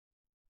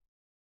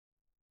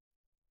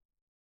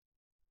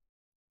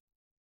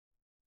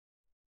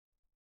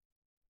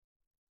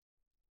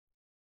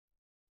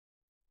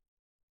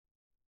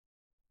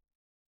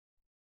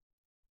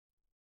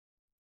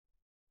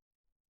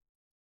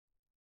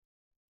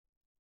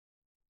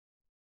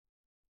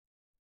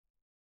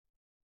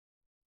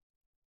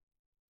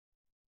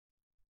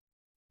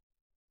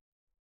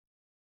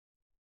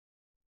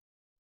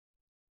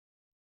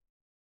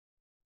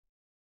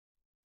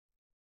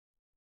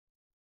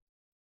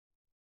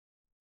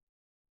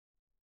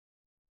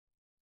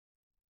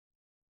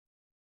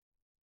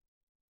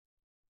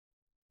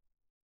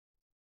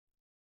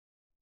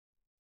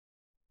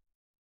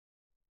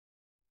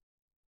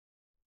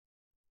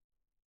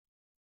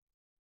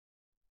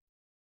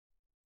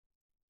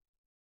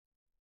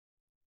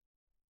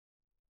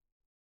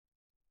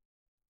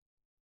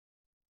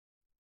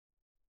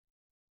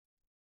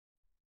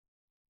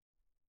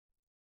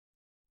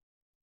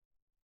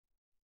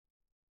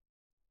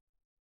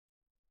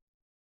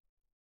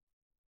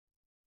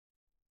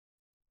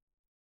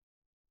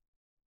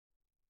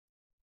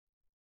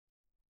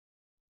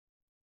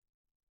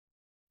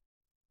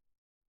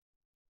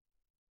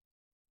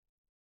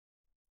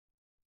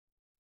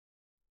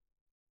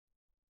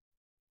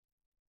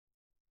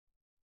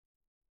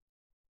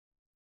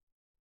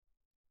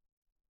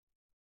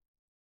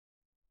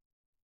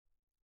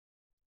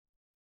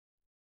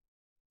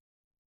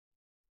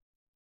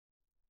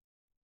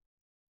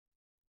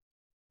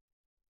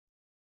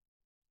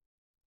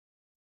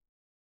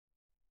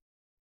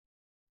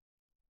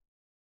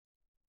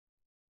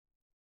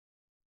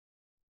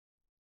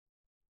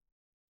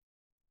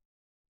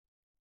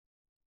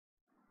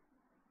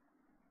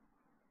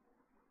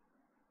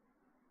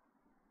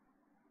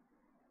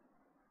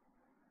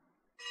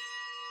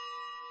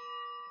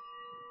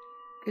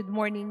Good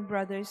morning,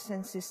 brothers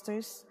and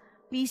sisters.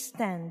 Please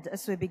stand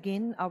as we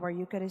begin our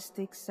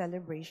Eucharistic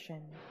celebration.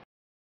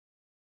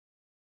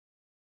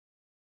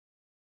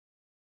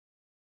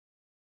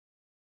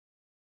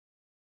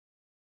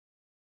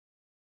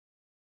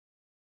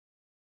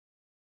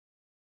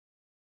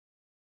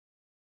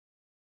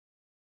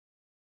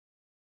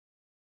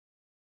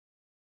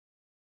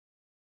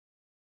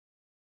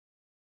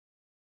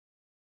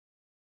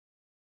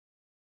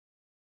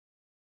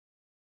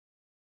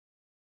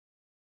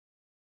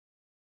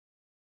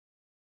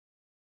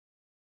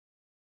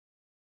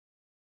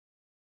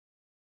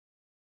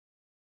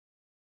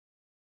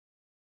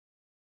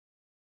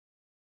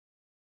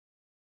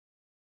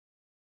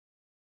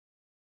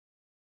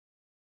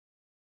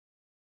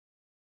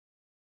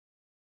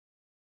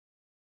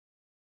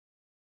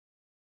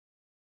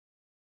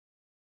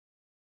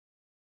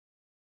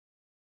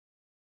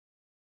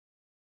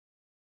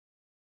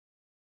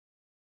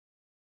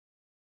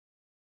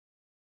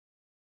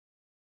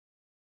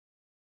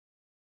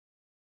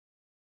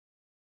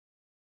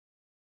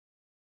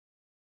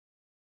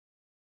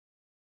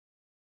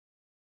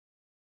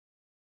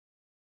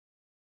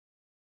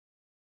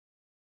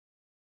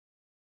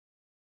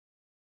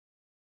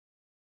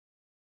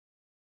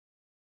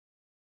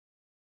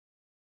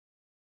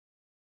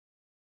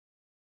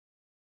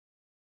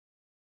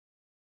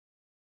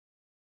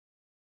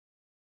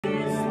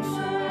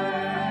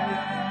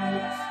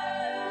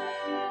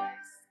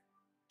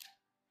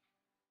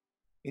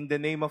 In the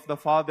name of the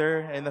Father,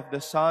 and of the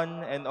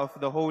Son, and of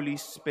the Holy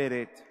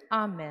Spirit.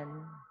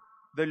 Amen.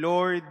 The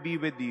Lord be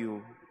with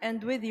you.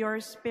 And with your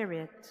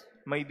spirit.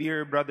 My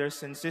dear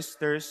brothers and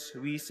sisters,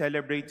 we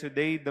celebrate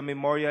today the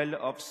memorial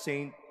of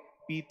Saint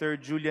Peter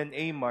Julian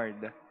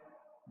Aymard,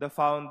 the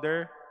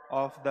founder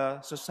of the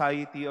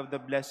Society of the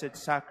Blessed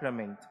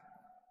Sacrament.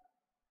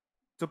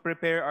 To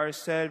prepare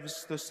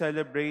ourselves to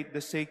celebrate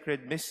the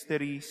sacred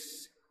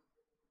mysteries,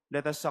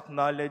 let us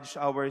acknowledge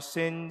our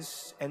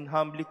sins and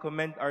humbly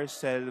commend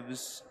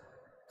ourselves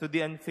to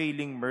the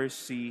unfailing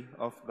mercy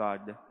of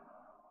God.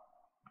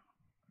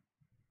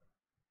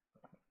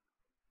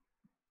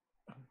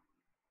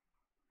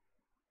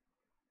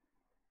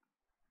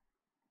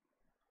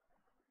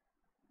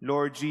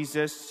 Lord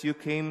Jesus, you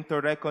came to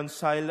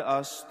reconcile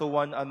us to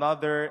one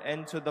another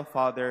and to the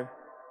Father.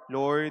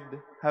 Lord,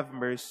 have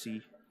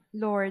mercy.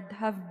 Lord,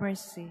 have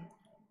mercy.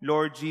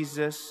 Lord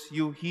Jesus,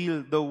 you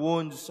heal the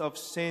wounds of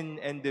sin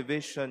and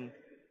division.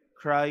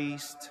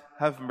 Christ,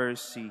 have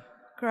mercy.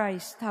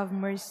 Christ, have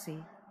mercy.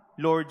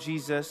 Lord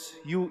Jesus,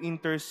 you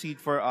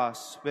intercede for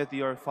us with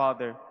your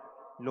Father.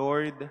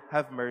 Lord,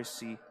 have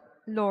mercy.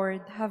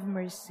 Lord, have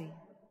mercy.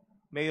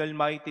 May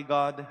Almighty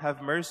God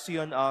have mercy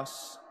on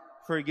us,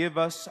 forgive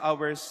us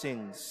our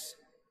sins,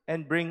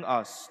 and bring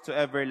us to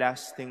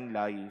everlasting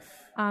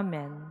life.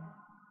 Amen.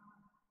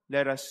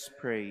 Let us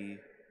pray.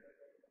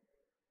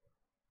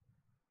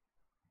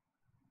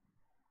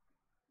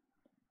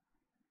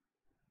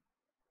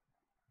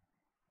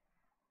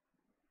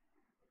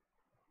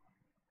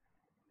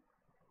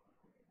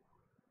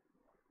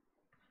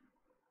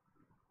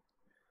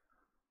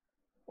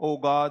 O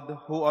God,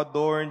 who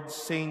adorned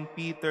Saint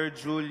Peter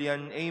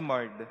Julian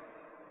Aymard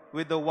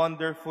with the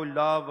wonderful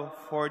love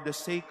for the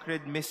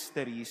sacred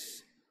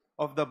mysteries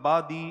of the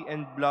body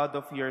and blood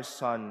of your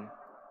Son,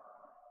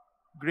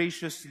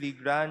 graciously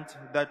grant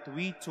that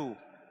we too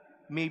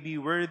may be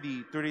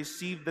worthy to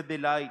receive the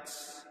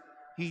delights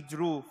he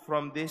drew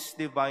from this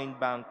divine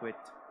banquet.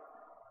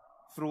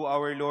 Through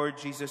our Lord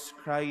Jesus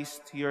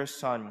Christ, your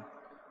Son,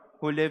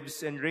 who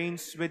lives and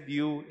reigns with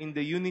you in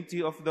the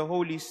unity of the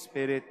Holy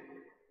Spirit,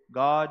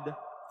 God,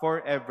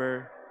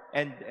 forever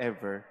and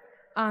ever.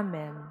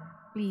 Amen.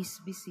 Please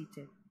be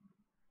seated.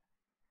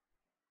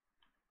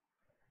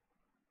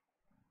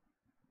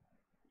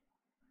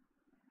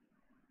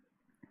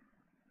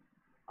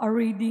 A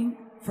reading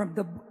from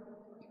the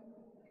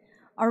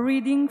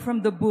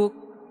book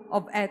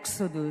of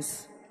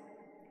Exodus.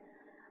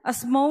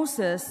 As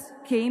Moses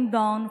came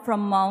down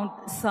from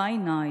Mount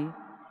Sinai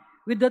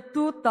with the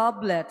 2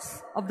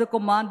 tablets of the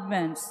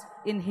commandments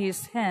in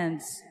his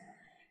hands,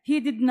 he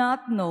did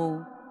not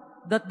know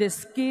that the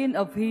skin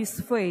of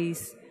his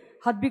face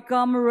had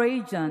become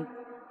radiant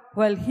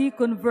while he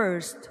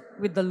conversed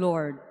with the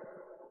Lord.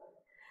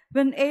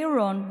 When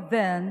Aaron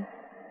then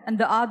and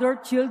the other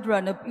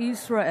children of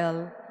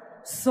Israel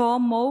saw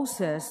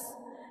Moses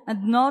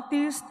and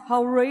noticed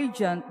how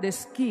radiant the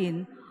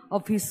skin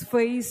of his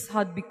face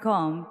had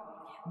become,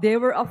 they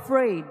were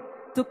afraid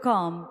to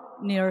come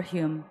near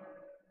him.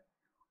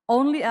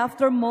 Only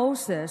after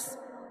Moses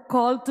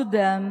called to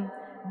them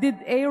did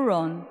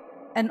Aaron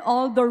and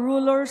all the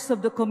rulers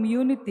of the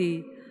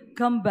community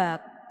come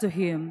back to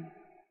him.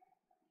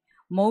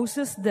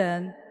 Moses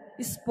then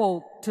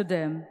spoke to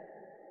them.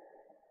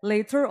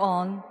 Later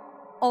on,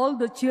 all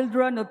the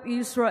children of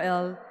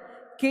Israel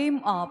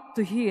came up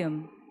to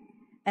him,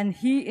 and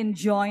he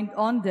enjoined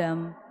on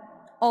them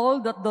all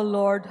that the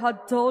Lord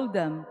had told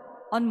them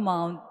on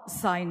Mount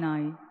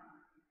Sinai.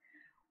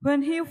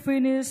 When he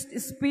finished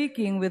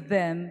speaking with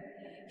them,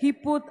 he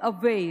put a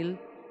veil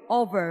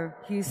over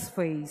his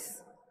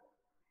face.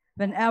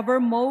 Whenever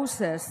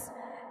Moses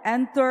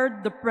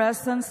entered the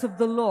presence of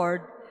the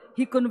Lord,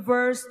 he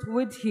conversed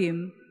with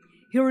him.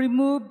 He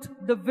removed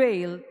the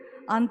veil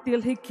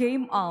until he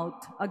came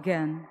out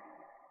again.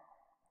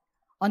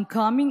 On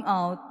coming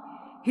out,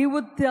 he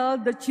would tell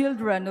the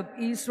children of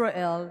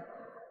Israel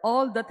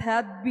all that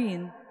had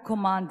been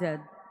commanded.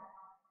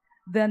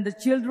 Then the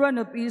children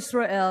of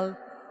Israel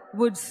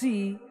would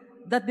see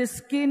that the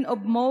skin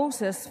of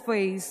Moses'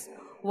 face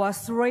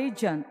was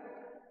radiant.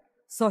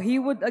 So he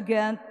would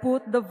again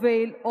put the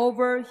veil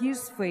over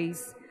his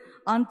face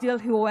until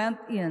he went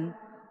in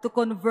to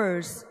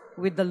converse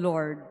with the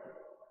Lord.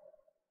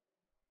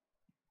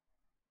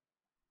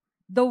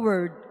 The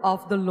word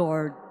of the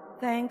Lord.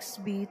 Thanks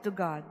be to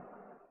God.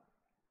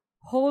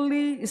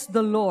 Holy is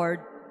the Lord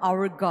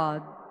our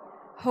God.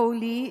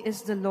 Holy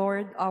is the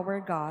Lord our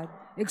God.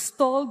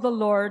 Extol the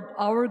Lord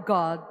our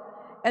God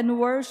and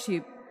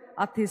worship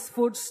at his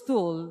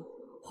footstool.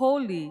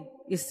 Holy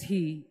is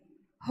he.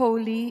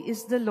 Holy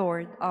is the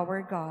Lord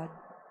our God.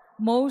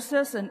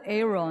 Moses and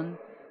Aaron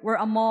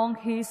were among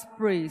his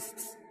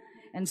priests,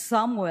 and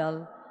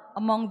Samuel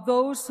among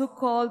those who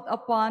called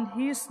upon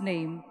his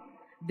name.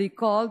 They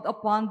called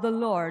upon the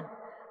Lord,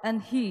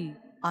 and he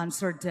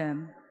answered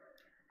them.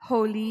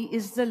 Holy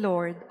is the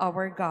Lord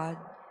our God.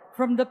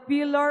 From the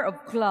pillar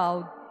of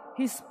cloud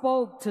he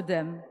spoke to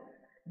them.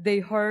 They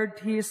heard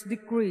his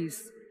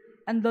decrees,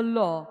 and the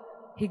law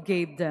he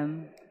gave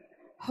them.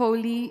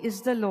 Holy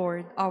is the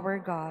Lord our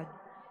God.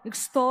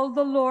 Extol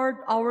the Lord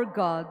our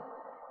God,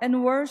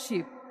 and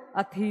worship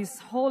at his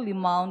holy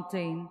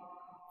mountain,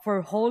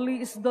 for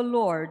holy is the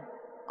Lord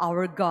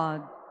our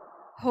God.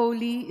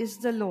 Holy is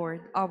the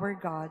Lord our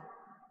God.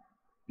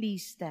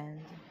 Please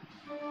stand.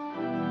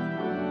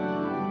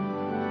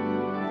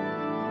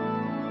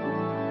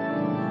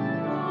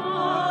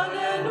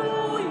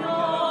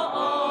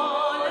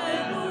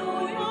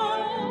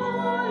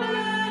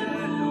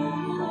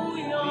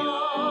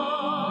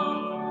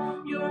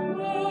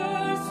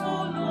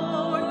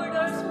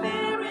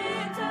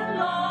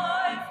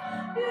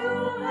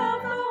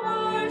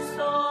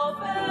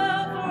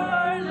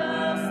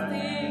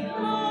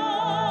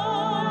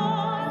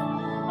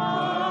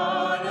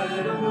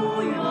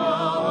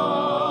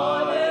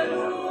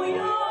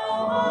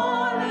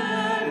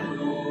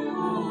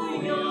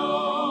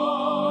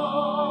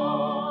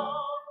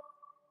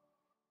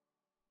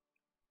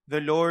 The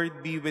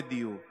Lord be with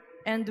you.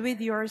 And with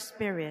your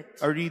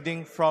spirit. A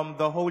reading from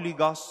the Holy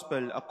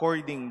Gospel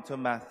according to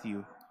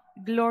Matthew.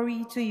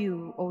 Glory to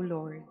you, O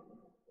Lord.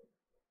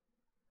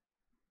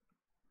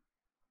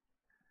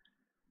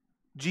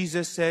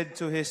 Jesus said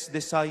to his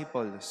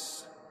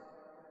disciples,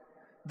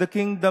 "The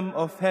kingdom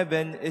of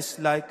heaven is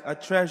like a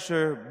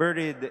treasure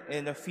buried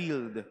in a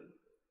field,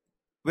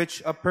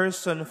 which a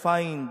person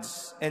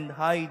finds and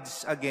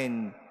hides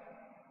again,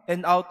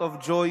 and out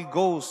of joy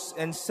goes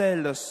and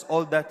sells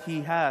all that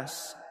he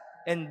has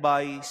and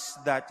buys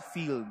that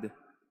field.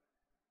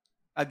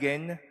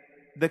 Again,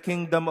 the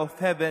kingdom of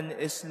heaven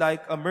is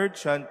like a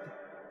merchant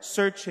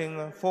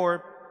searching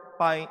for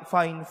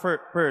fine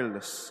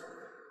pearls.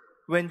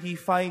 When he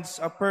finds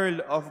a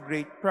pearl of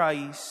great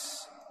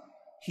price,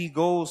 he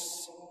goes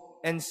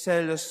and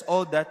sells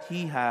all that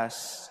he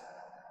has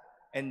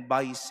and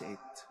buys it."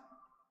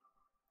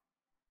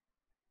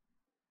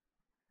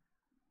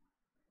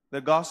 The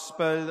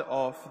Gospel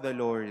of the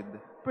Lord.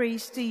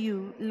 Praise to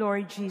you,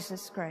 Lord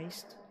Jesus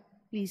Christ.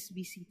 Please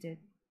be seated.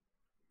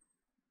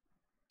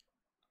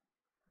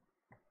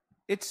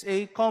 It's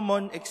a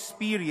common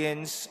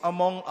experience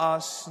among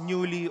us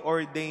newly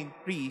ordained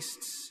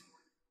priests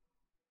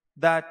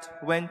that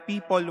when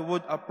people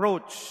would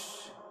approach,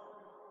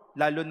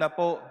 lalo na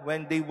po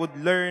when they would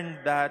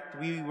learn that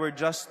we were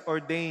just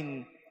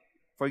ordained,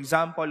 for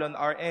example, on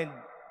our end,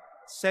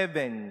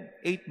 7,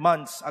 8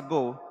 months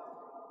ago,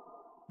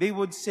 they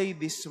would say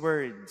these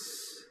words,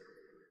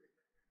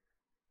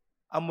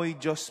 "Amoy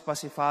Diyos pa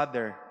si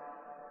Father."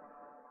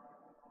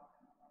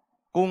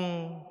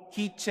 Kung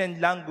kitchen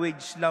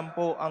language lang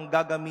po ang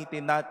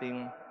gagamitin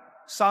natin,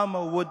 some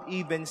would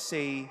even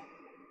say,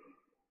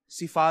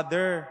 "Si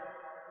Father,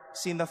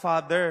 sina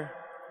Father,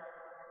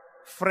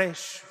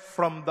 fresh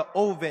from the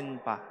oven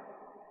pa,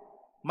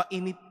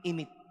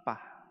 mainit-init pa,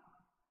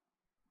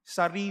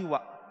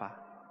 sariwa pa."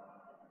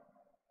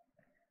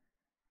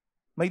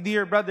 My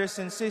dear brothers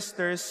and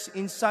sisters,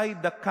 inside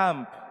the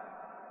camp,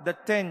 the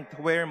tent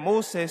where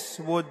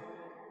Moses would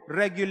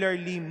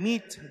regularly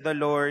meet the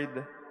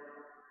Lord,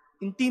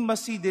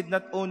 intimacy did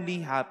not only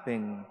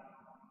happen.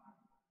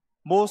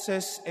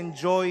 Moses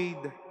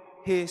enjoyed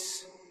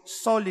his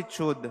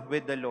solitude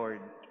with the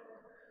Lord.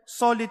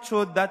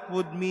 Solitude that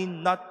would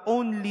mean not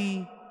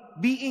only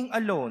being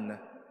alone,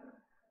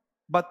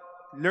 but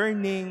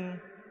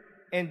learning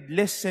and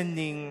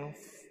listening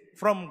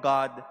from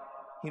God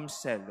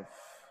Himself.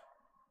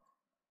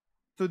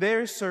 To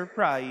their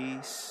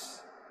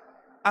surprise,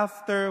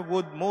 after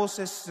would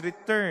Moses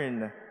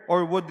return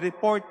or would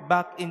report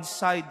back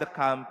inside the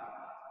camp,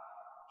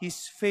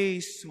 his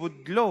face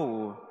would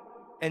glow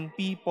and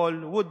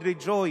people would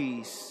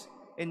rejoice.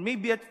 And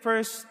maybe at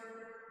first,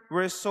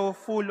 were so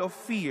full of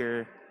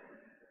fear,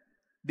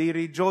 they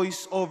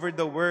rejoiced over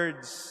the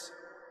words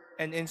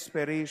and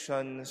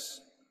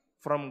inspirations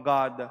from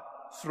God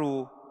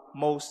through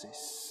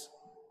Moses.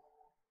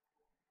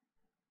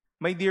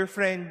 My dear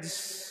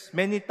friends,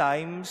 many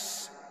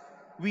times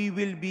we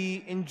will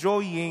be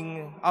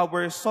enjoying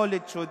our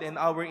solitude and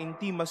our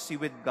intimacy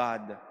with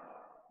God.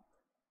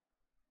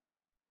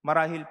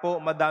 Marahil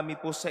po, madami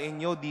po sa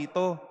inyo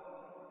dito,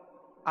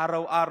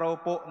 araw-araw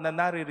po na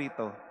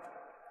naririto.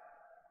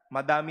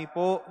 Madami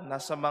po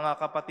na sa mga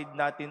kapatid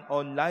natin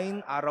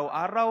online,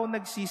 araw-araw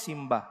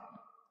nagsisimba.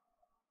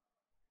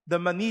 The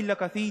Manila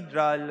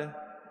Cathedral,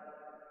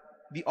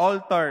 the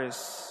altars,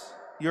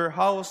 your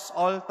house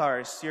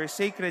altars, your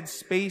sacred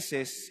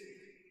spaces,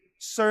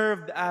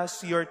 served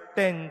as your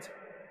tent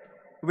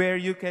where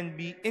you can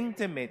be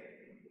intimate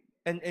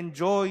and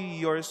enjoy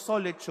your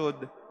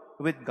solitude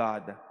with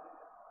God.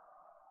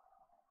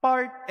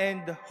 Part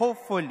and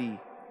hopefully,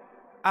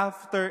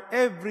 after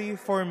every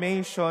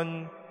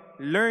formation,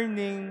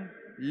 learning,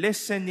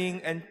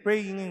 listening, and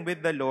praying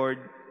with the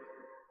Lord,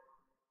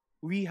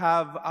 we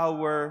have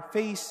our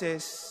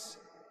faces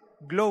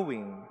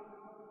glowing.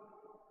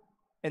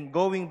 And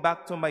going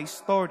back to my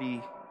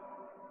story,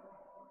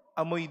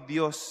 amoy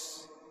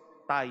Diyos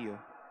tayo.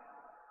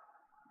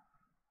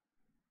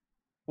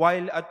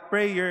 While at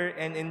prayer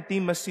and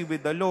intimacy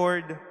with the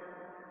Lord,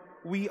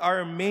 we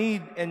are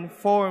made and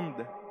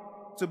formed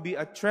to be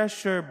a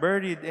treasure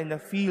buried in a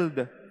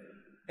field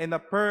and a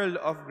pearl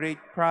of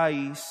great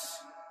price,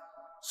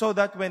 so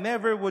that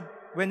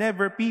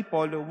whenever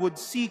people would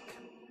seek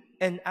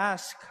and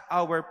ask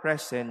our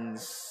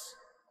presence,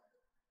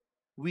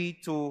 we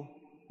too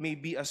may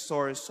be a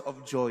source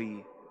of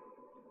joy.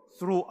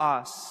 Through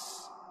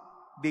us,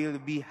 they'll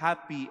be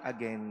happy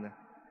again,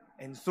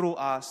 and through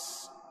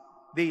us,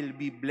 they'll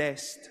be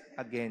blessed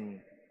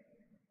again.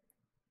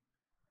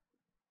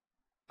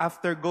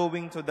 After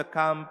going to the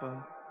camp,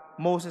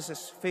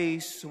 Moses'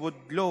 face would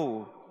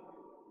glow.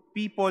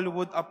 People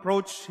would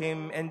approach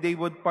him and they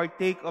would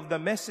partake of the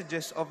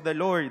messages of the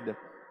Lord.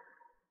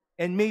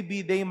 And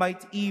maybe they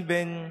might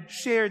even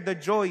share the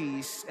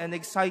joys and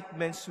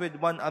excitements with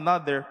one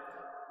another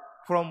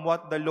from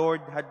what the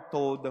Lord had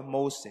told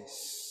Moses.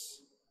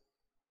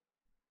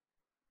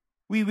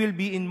 We will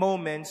be in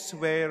moments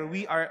where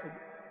we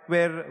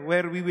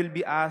will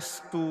be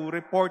asked to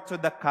report to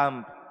the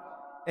camp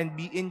and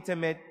be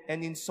intimate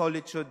and in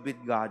solitude with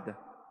God.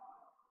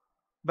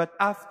 But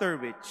after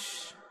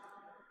which,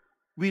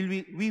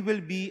 we will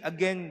be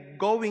again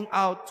going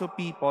out to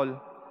people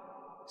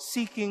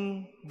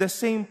seeking the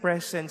same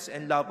presence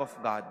and love of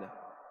God.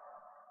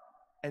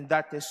 And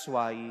that is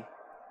why,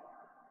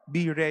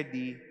 be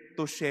ready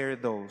to share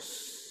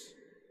those.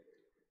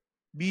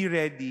 Be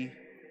ready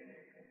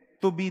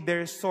to be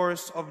their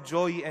source of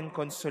joy and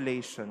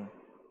consolation.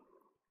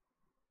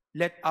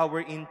 Let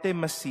our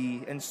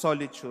intimacy and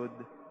solitude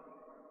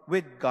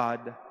with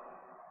God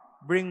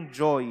bring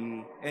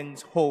joy and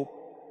hope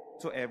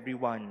to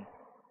everyone.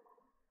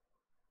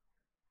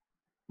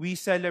 We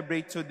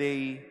celebrate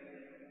today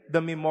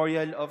the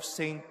memorial of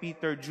Saint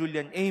Peter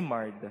Julian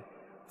Aymard,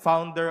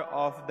 founder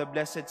of the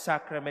Blessed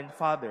Sacrament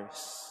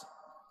Fathers.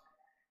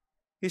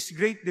 His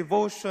great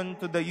devotion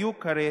to the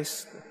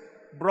Eucharist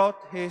brought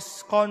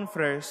his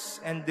confreres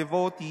and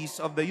devotees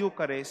of the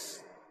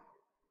Eucharist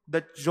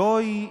that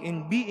joy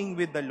in being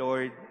with the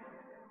Lord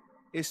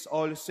is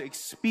also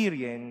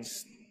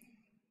experienced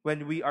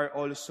when we are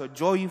also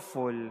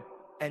joyful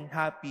and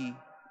happy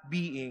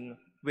being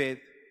with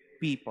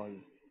people.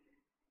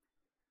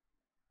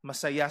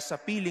 Masaya sa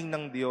piling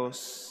ng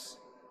Diyos,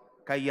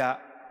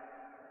 kaya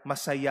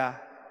masaya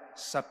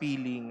sa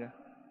piling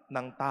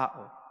ng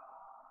tao.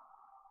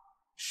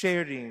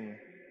 Sharing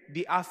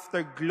the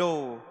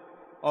afterglow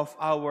of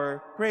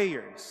our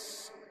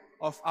prayers,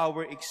 of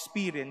our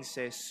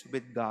experiences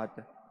with God.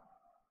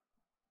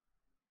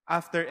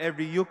 After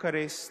every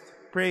Eucharist,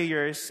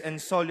 prayers,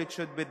 and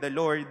solitude with the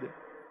Lord,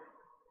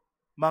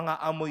 mga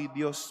amoy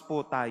Diyos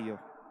po tayo.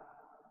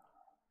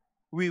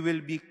 We will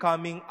be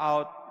coming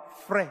out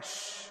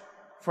fresh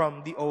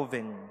from the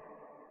oven.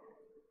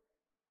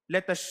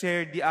 Let us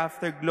share the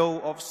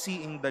afterglow of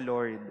seeing the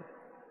Lord,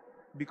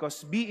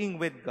 because being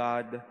with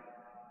God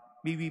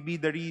may be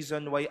the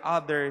reason why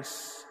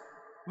others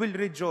will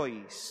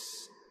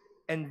rejoice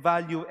and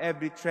value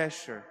every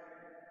treasure,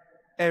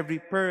 every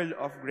pearl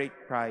of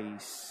great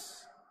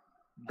price.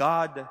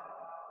 God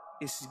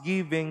is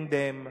giving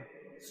them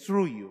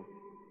through you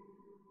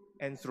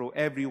and through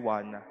every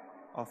one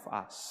of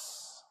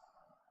us.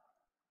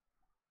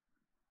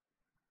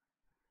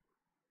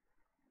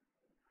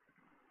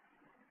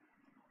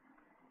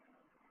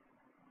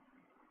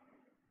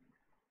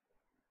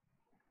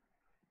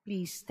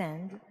 Please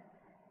stand.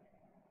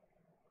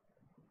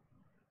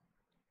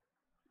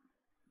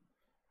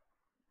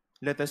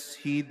 Let us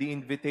heed the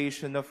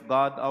invitation of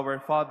God our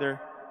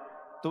Father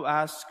to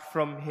ask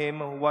from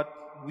Him what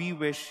we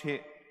wish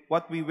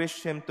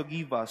Him to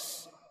give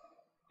us,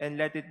 and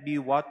let it be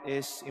what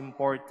is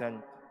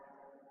important.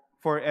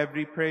 For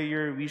every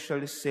prayer we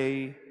shall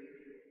say,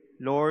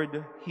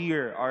 Lord,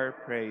 hear our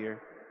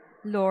prayer.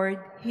 Lord,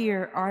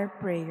 hear our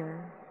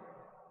prayer.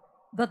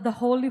 That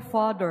the Holy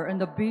Father and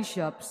the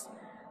bishops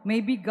may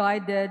be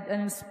guided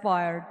and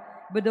inspired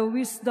by the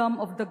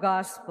wisdom of the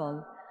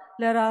gospel,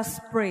 let us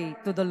pray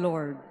to the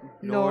Lord.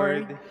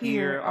 Lord,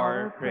 hear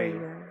our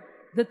prayer.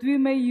 That we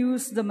may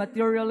use the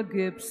material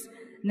gifts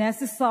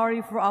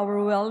necessary for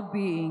our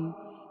well-being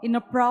in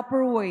a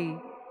proper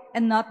way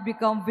and not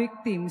become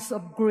victims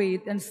of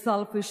greed and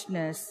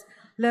selfishness,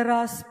 let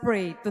us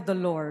pray to the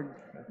Lord.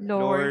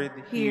 Lord,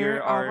 hear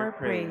our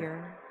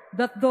prayer.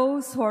 That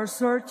those who are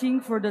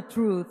searching for the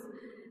truth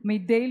may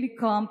daily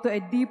come to a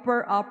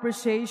deeper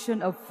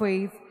appreciation of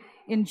faith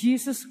in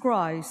Jesus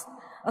Christ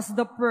as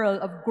the pearl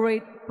of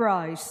great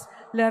price,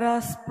 let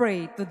us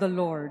pray to the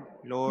Lord.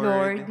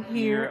 Lord,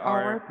 hear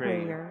our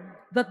prayer.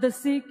 That the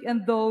sick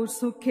and those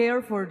who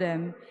care for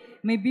them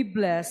may be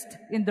blessed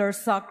in their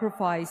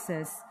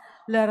sacrifices,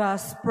 let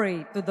us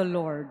pray to the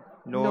Lord.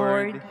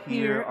 Lord,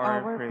 hear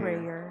our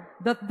prayer.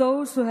 That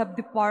those who have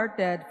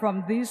departed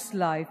from this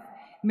life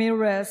may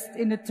rest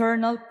in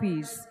eternal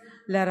peace,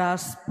 let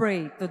us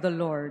pray to the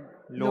Lord.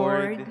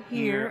 Lord,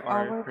 hear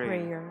our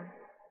prayer.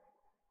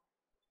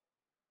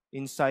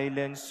 In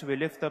silence, we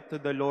lift up to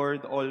the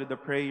Lord all the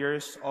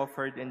prayers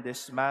offered in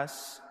this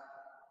Mass,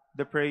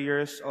 the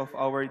prayers of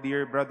our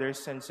dear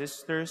brothers and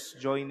sisters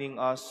joining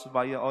us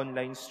via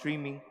online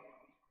streaming,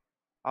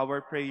 our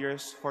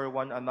prayers for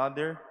one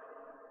another,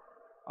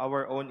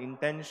 our own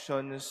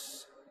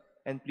intentions,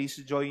 and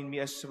please join me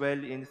as well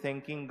in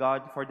thanking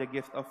God for the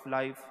gift of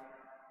life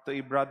to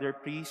a brother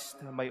priest,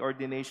 my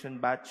ordination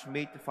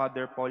batchmate,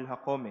 Father Paul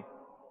Jacome.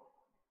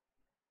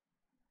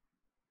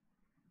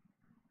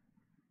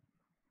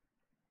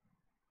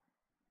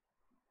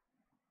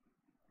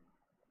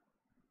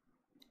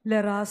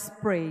 Let us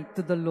pray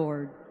to the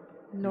Lord.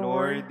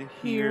 Lord,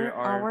 hear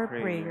our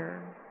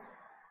prayer.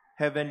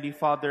 Heavenly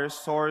Father,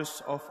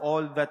 source of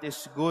all that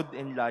is good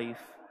in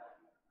life,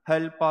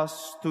 help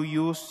us to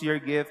use your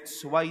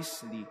gifts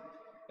wisely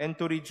and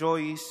to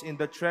rejoice in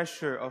the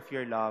treasure of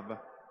your love.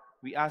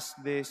 We ask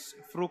this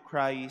through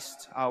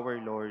Christ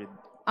our Lord.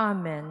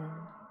 Amen.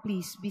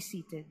 Please be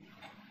seated.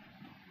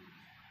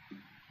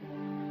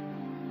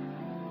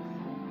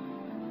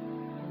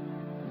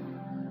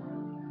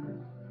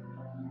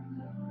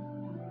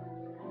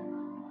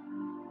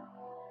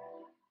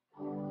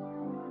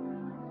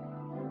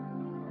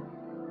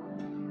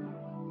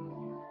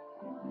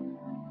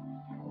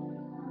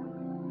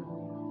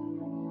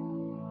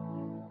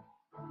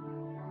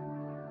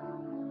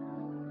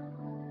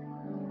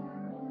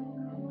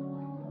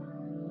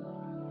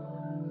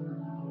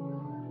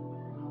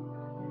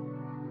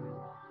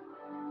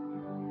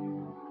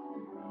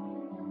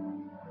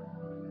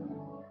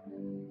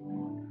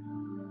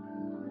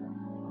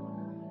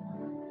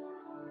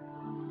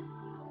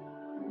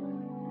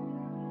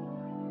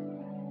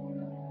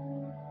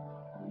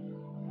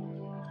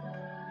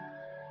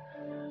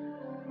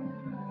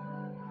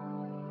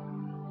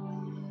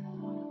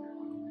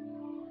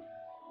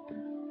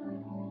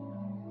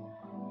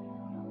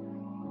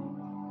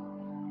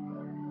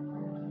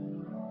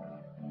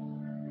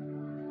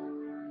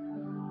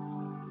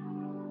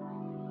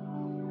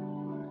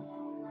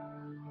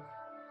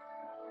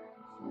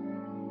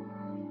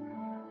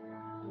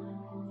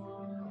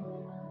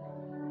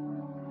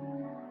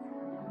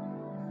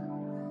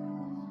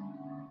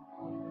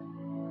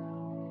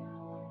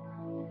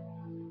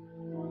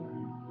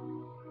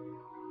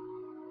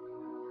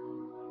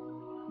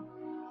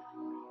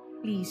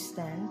 Please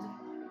stand.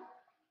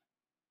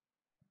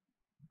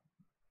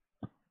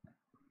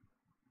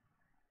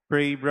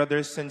 Pray,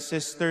 brothers and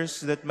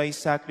sisters, that my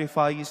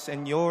sacrifice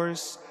and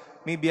yours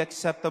may be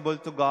acceptable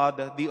to God,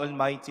 the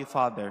Almighty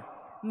Father.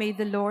 May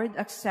the Lord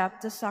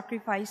accept the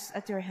sacrifice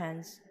at your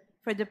hands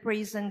for the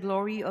praise and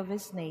glory of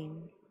his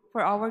name,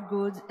 for our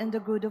good and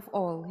the good of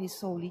all his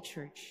holy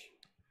church.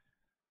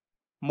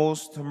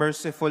 Most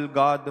merciful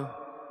God,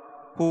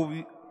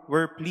 who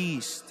were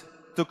pleased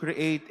to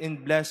create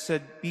in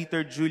blessed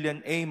Peter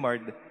Julian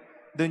Aymard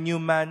the new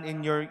man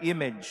in your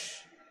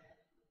image,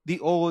 the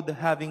old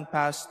having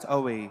passed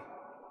away,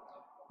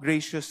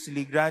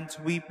 graciously grant,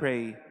 we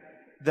pray,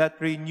 that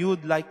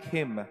renewed like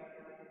him,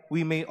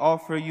 we may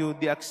offer you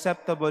the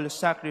acceptable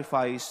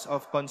sacrifice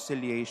of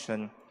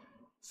conciliation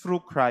through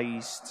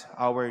Christ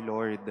our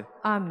Lord.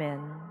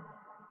 Amen.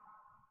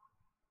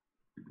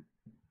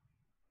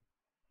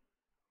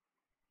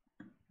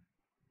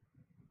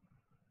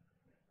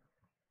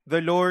 The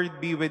Lord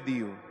be with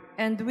you.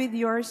 And with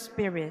your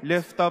spirit.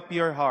 Lift up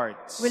your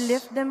hearts. We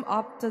lift them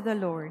up to the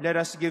Lord. Let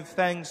us give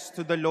thanks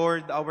to the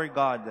Lord our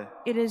God.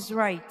 It is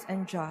right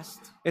and just.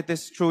 It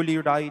is truly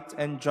right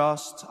and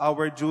just,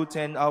 our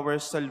duty and our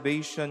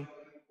salvation,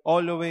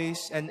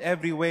 always and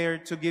everywhere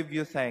to give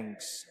you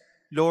thanks,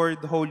 Lord,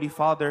 Holy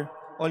Father,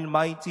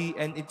 Almighty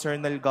and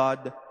eternal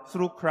God,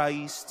 through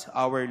Christ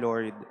our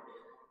Lord.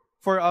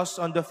 For us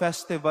on the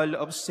festival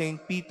of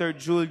Saint Peter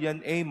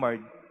Julian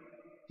Aymard,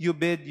 you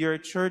bid your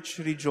church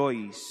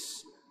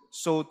rejoice.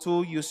 So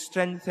too you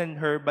strengthen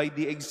her by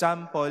the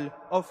example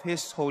of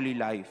his holy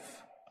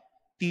life.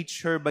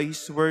 Teach her by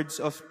his words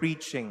of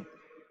preaching,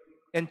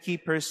 and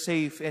keep her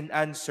safe in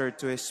answer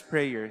to his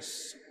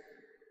prayers.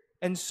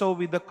 And so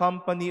with the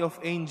company of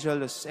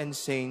angels and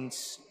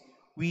saints,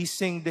 we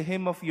sing the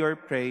hymn of your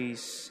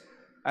praise,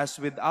 as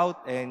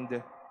without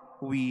end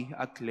we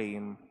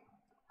acclaim.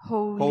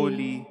 Holy,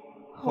 Holy,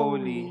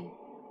 holy, holy,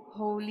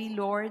 holy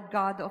Lord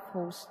God of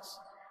hosts,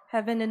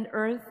 heaven and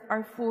earth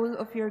are full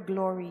of your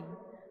glory.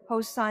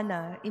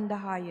 Hosanna in the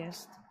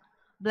highest.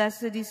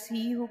 Blessed is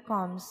he who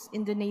comes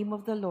in the name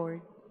of the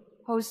Lord.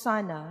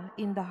 Hosanna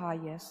in the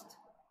highest.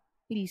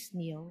 Please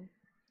kneel.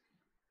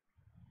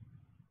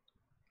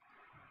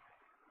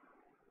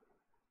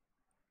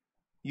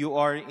 you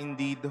are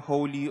indeed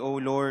holy, O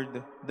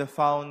Lord, the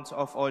fount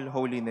of all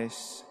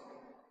holiness.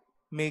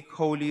 Make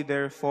holy,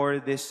 therefore,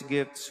 these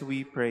gifts,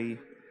 we pray,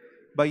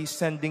 by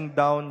sending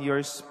down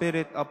your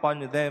Spirit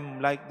upon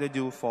them like the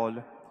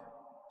dewfall,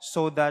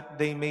 so that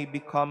they may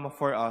become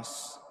for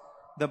us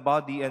the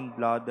body and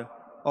blood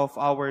of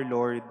our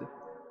Lord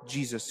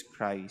Jesus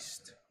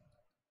Christ.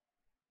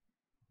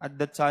 At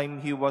the time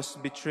he was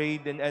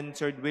betrayed and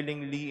entered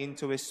willingly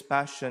into his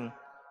passion,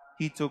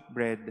 he took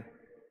bread,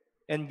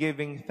 and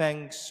giving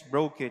thanks,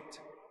 broke it,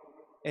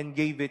 and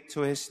gave it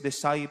to his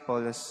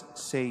disciples,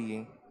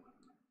 saying,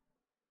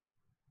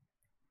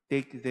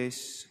 "Take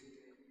this,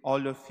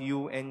 all of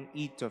you, and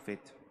eat of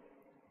it,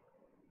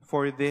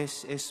 for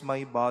this is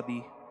my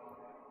body,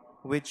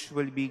 which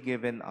will be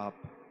given up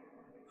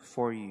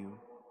for you."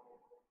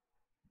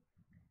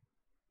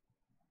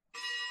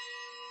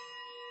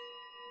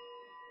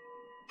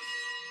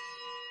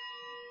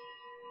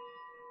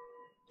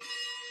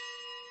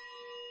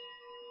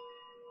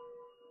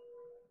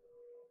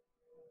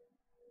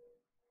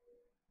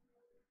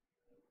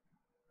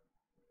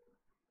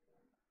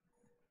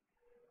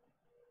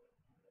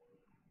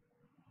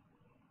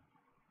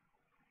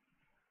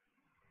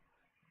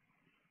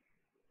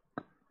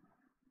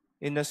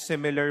 In a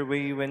similar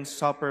way, when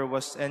supper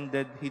was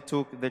ended, he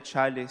took the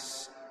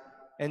chalice,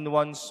 and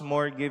once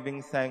more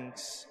giving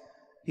thanks,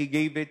 he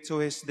gave it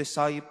to his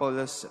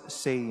disciples,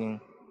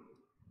 saying,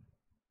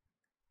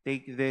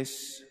 "Take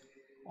this,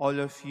 all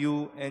of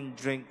you, and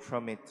drink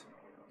from it.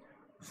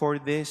 For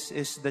this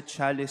is the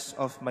chalice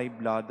of my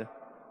blood,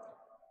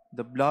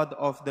 the blood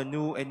of the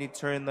new and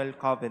eternal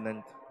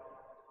covenant,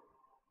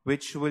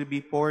 which will be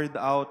poured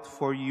out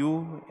for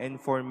you and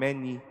for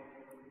many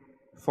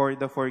for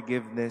the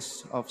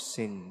forgiveness of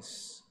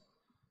sins.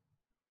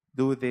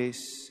 Do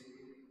this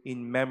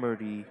in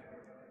memory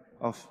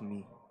of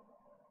me."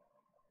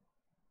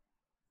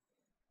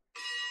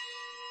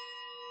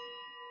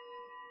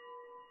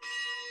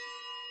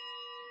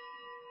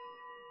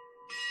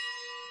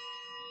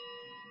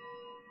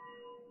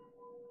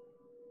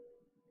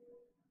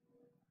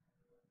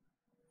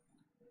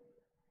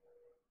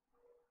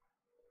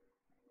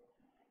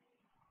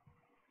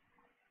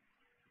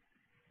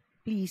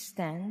 Please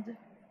stand.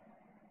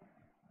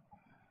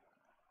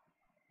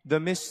 The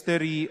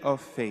mystery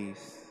of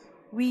faith.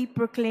 We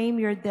proclaim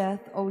your death,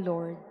 O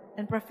Lord,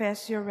 and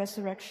profess your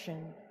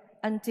resurrection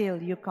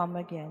until you come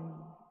again.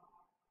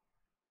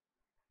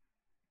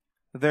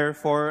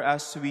 Therefore,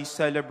 as we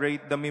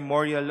celebrate the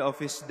memorial of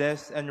his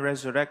death and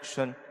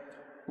resurrection,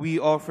 we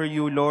offer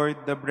you,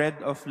 Lord, the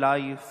bread of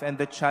life and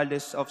the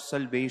chalice of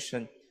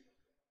salvation,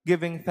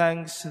 giving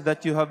thanks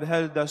that you have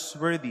held us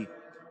worthy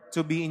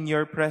to be in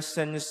your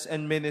presence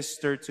and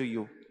minister to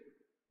you.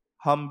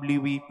 Humbly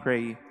we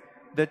pray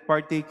that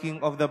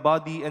partaking of the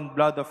body and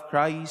blood of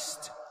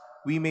Christ,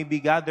 we may be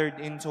gathered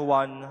into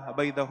one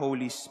by the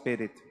Holy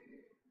Spirit.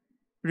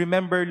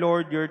 Remember,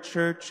 Lord, your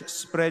church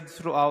spread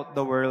throughout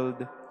the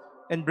world,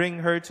 and bring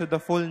her to the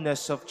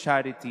fullness of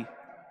charity,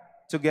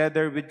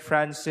 together with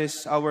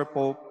Francis, our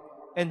Pope,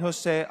 and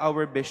Jose,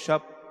 our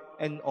Bishop,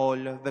 and all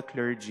the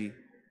clergy.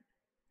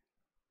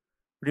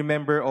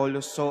 Remember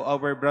also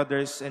our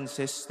brothers and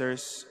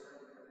sisters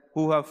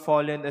who have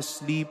fallen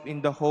asleep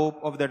in the hope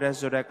of the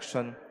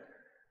resurrection,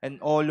 and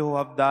all who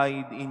have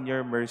died in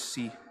your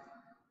mercy.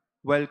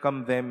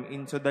 Welcome them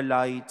into the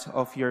light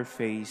of your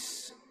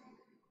face.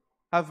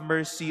 Have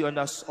mercy on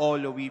us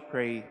all, we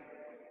pray,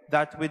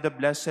 that with the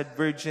Blessed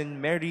Virgin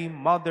Mary,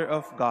 Mother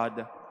of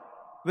God,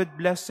 with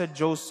Blessed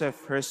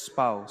Joseph, her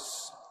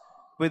spouse,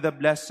 with the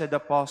blessed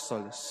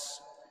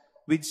apostles,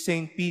 with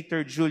Saint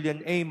Peter,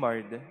 Julian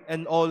Amard,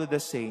 and all the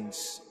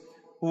saints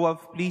who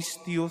have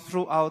pleased you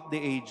throughout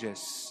the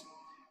ages,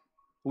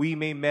 we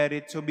may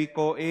merit to be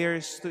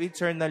co-heirs to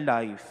eternal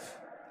life,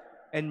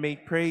 and may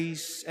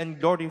praise and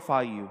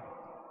glorify you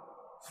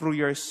through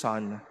your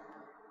Son,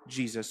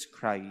 Jesus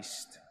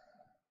Christ.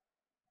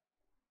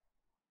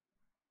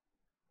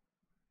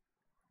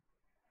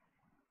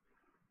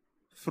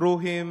 Through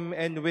him,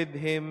 and with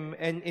him,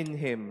 and in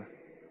him,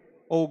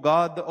 O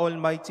God,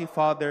 Almighty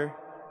Father,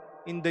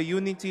 in the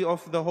unity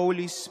of the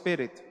Holy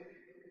Spirit,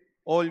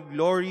 all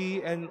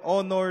glory and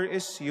honor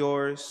is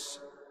yours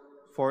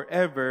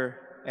forever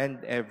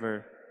and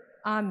ever.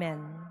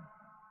 Amen.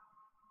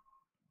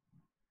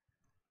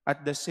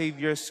 At the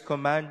Savior's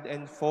command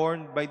and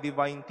formed by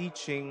divine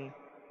teaching,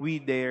 we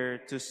dare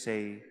to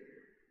say,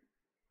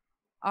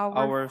 Our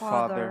Our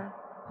Father, Father,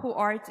 who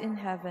art in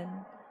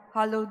heaven,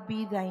 hallowed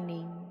be thy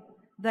name.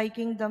 Thy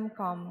kingdom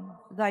come,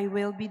 thy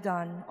will be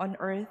done on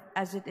earth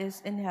as it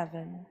is in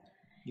heaven.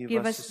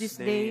 Give us this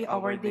day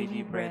our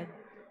daily bread,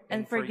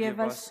 and forgive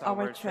us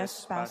our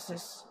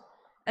trespasses,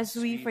 as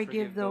we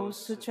forgive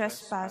those who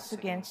trespass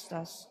against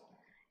us.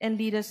 And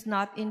lead us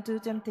not into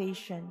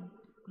temptation,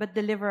 but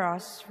deliver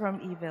us from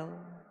evil.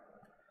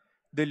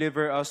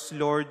 deliver us,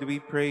 Lord, we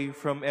pray,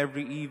 from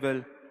every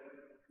evil.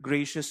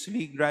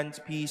 Graciously grant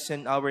peace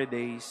in our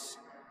days,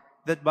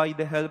 that by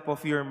the help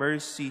of your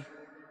mercy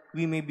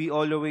we may be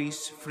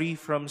always free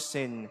from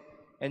sin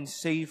and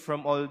safe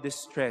from all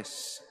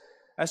distress,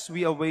 as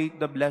we await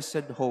the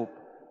blessed hope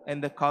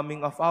and the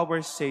coming of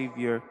our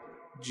Savior,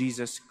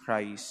 Jesus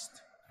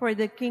Christ. For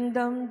the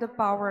kingdom, the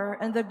power,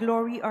 and the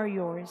glory are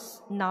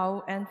yours,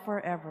 now and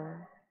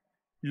forever.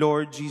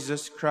 Lord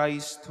Jesus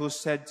Christ, who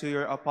said to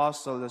your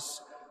apostles,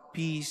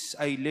 "Peace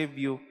I leave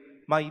you,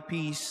 my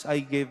peace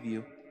I give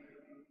you,"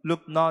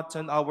 look not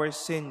on our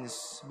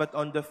sins, but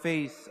on the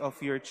faith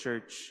of your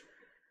church,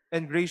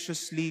 and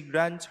graciously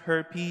grant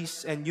her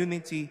peace and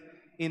unity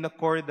in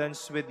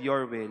accordance with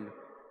your will,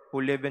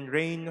 who live and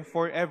reign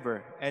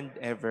forever and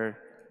ever.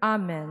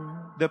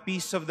 Amen. The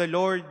peace of the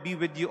Lord be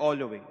with you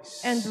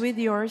always. And with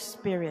your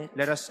spirit.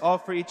 Let us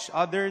offer each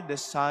other the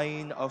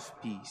sign of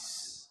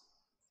peace.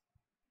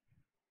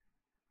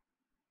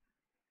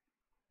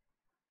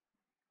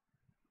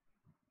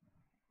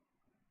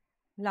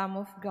 Lamb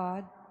of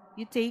God,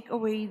 you take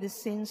away the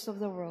sins of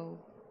the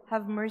world.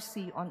 Have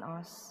mercy on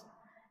us.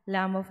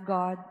 Lamb of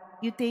God,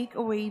 you take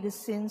away the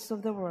sins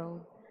of the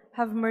world.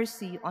 Have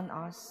mercy on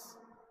us.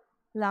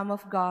 Lamb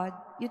of God,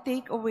 you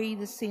take away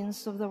the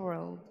sins of the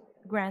world.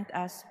 Grant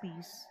us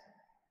peace.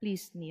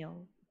 Please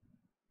kneel.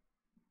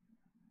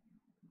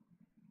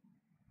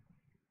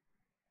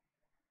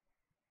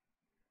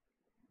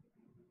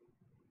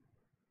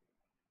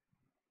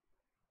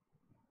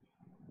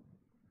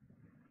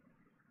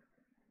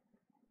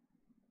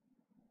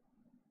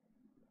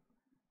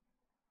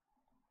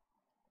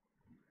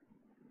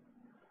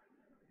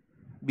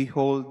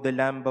 Behold the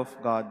Lamb of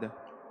God.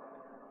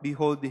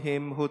 Behold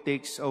him who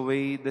takes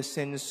away the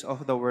sins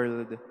of the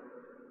world.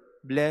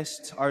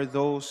 Blessed are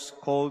those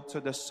called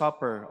to the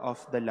supper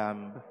of the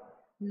Lamb.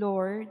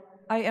 Lord,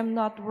 I am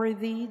not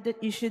worthy that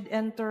you should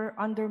enter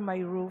under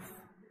my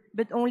roof,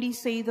 but only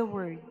say the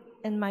word,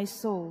 and my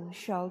soul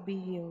shall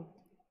be healed.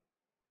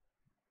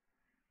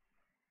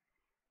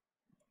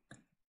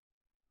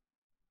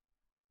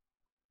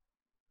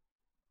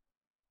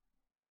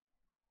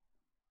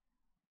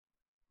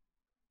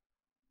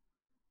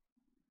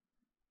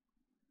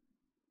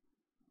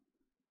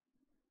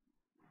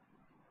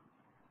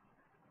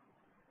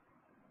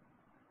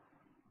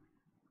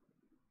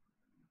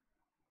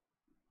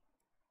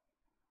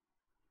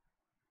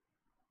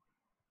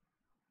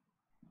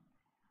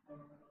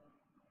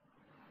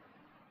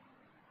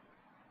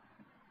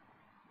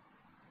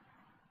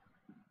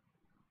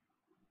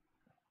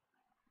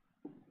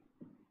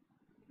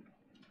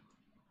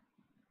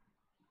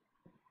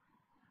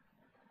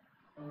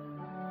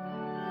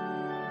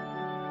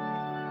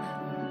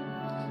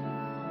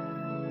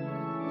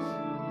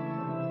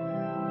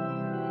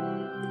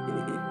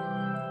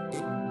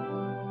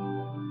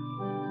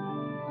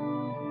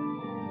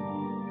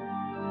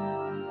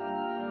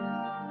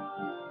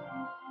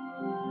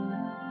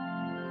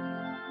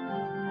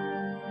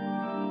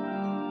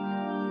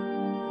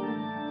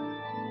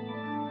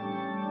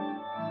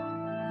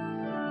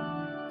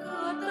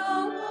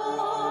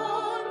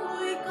 Katawan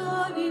ko'y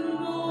kanin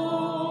mo,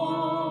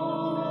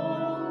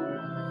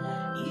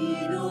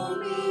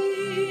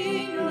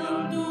 inumin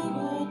ang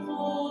dugo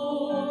ko.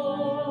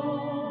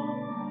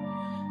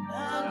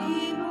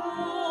 Lagi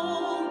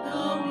mong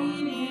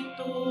gawin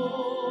ito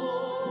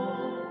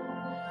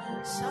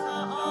sa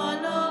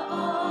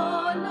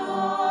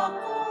alaala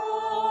ko.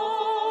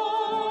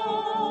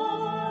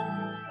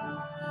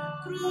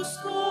 Krus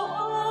ko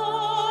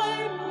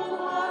ay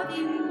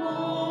buhatin mo,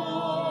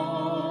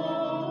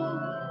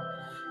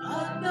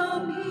 at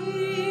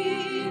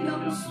damhin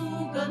ang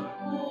sugat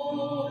ko.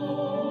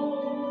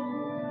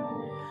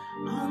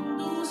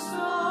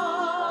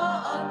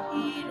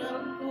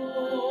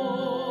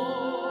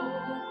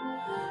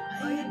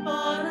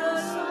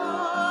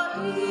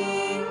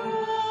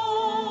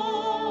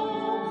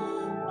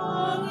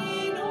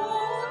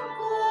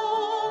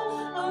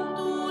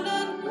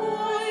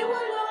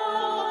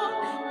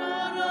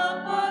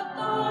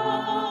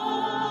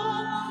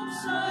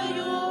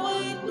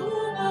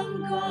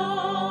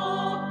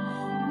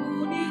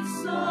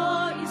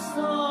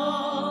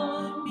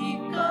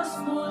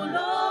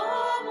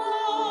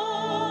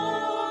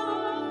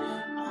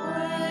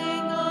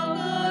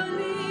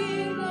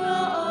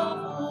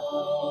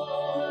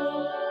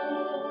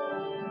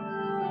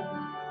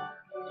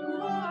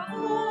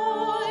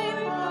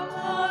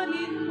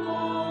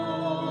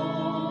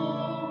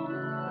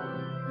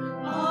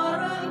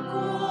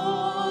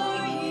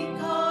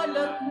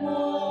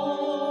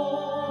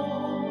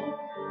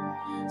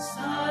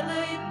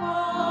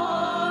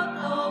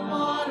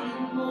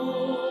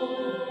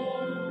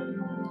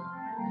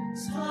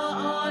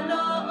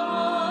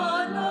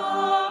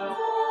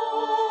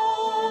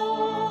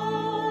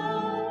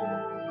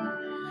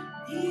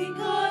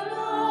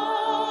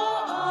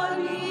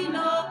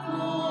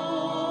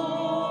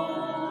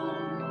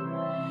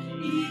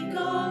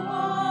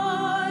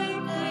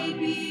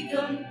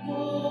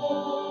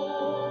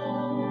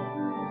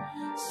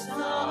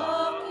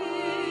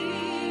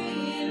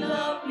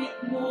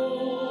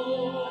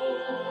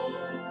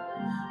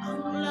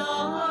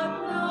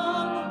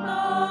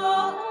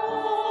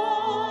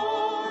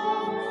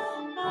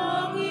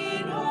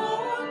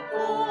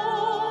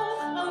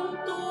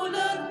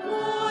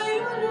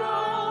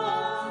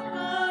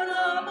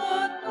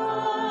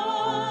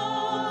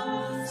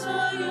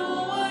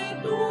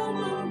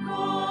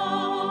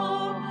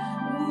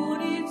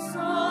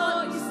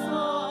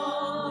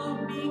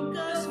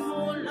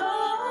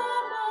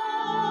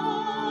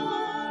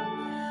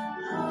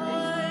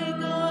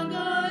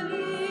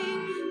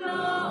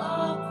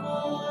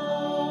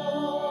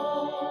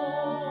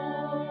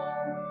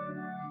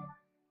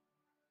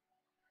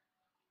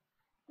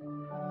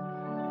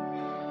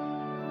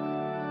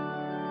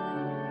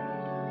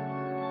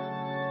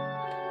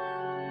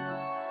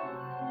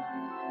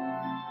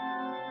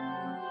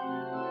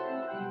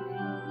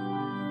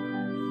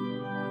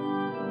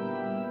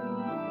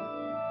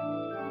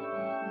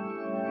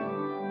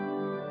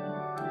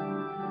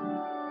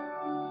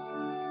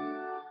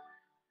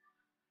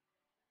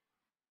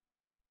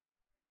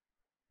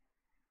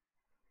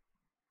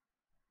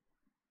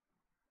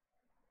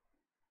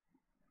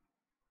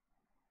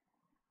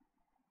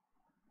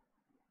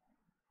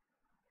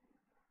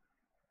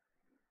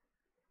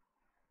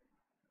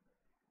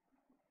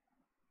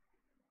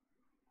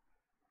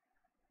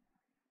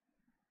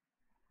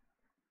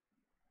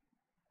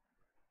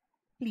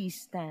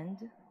 Please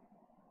stand.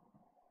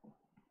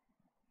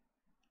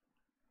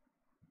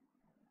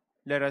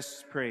 Let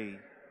us pray.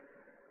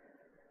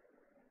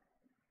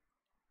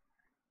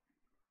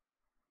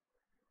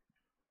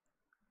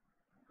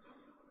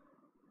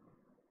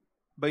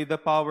 By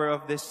the power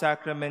of this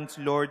sacrament,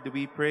 Lord,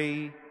 we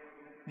pray,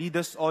 lead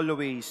us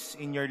always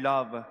in your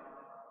love,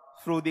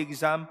 through the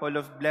example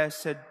of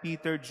Blessed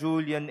Peter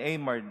Julian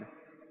Aymard,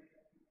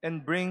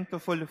 and bring to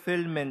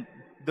fulfillment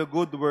the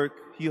good work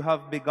you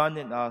have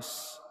begun in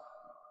us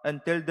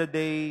until the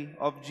day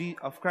of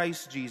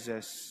Christ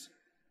Jesus,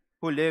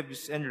 who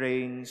lives and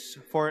reigns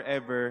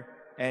forever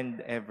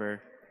and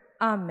ever.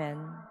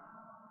 Amen.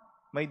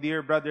 My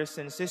dear brothers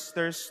and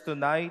sisters,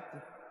 tonight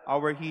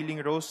our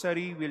Healing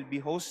Rosary will be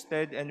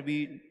hosted and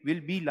we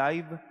will be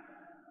live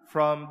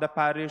from the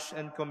parish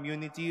and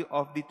community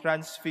of the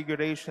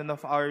Transfiguration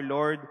of our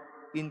Lord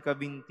in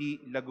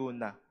Cavinti,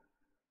 Laguna.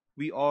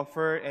 We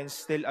offer and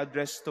still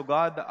address to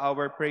God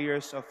our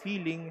prayers of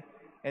healing,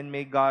 and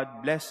may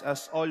God bless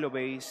us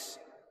always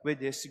with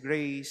His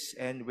grace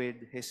and with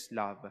His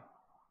love.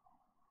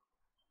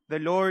 The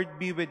Lord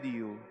be with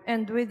you.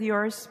 And with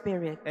your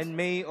spirit. And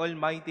may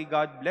Almighty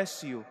God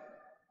bless you,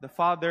 the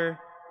Father,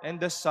 and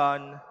the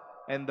Son,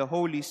 and the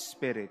Holy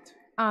Spirit.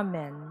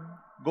 Amen.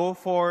 Go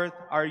forth,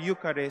 our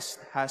Eucharist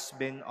has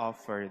been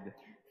offered.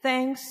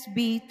 Thanks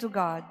be to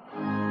God.